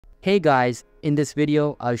Hey guys, in this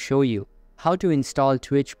video I'll show you how to install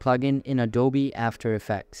Twitch plugin in Adobe After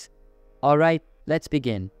Effects. Alright, let's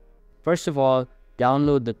begin. First of all,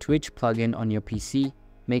 download the Twitch plugin on your PC.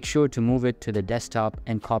 Make sure to move it to the desktop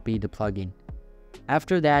and copy the plugin.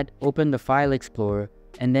 After that, open the File Explorer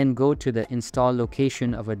and then go to the install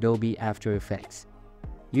location of Adobe After Effects.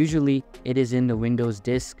 Usually, it is in the Windows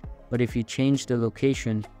disk, but if you change the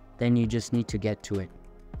location, then you just need to get to it.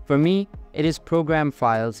 For me, it is Program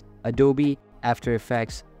Files, Adobe After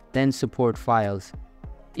Effects, then Support Files.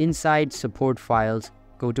 Inside Support Files,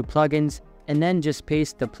 go to Plugins, and then just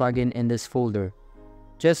paste the plugin in this folder.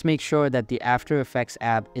 Just make sure that the After Effects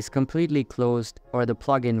app is completely closed or the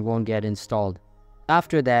plugin won't get installed.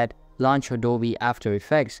 After that, launch Adobe After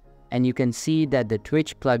Effects, and you can see that the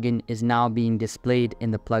Twitch plugin is now being displayed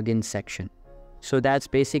in the plugin section. So that's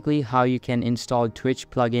basically how you can install Twitch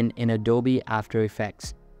plugin in Adobe After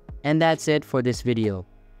Effects. And that's it for this video.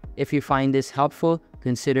 If you find this helpful,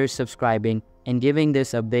 consider subscribing and giving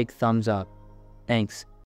this a big thumbs up. Thanks.